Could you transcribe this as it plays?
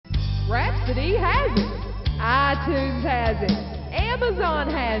Rhapsody has it. iTunes has it. Amazon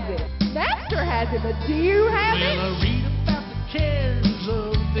has it. Napster has it. But do you have it? Well, I read about the cares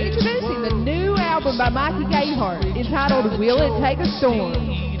of this Introducing the world. new album by Mikey Gayheart entitled Will It Take a Storm?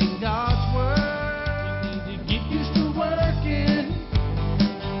 Reading God's word. You need to get used to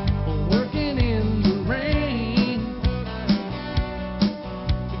working in the rain.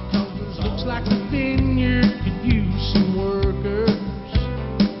 Because it looks like the vineyard could use some workers.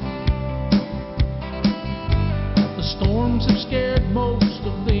 The storms have scared most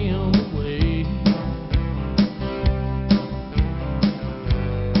of them away.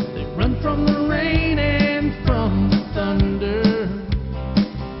 They run from the rain and from the thunder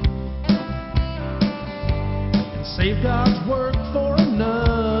and save God's work for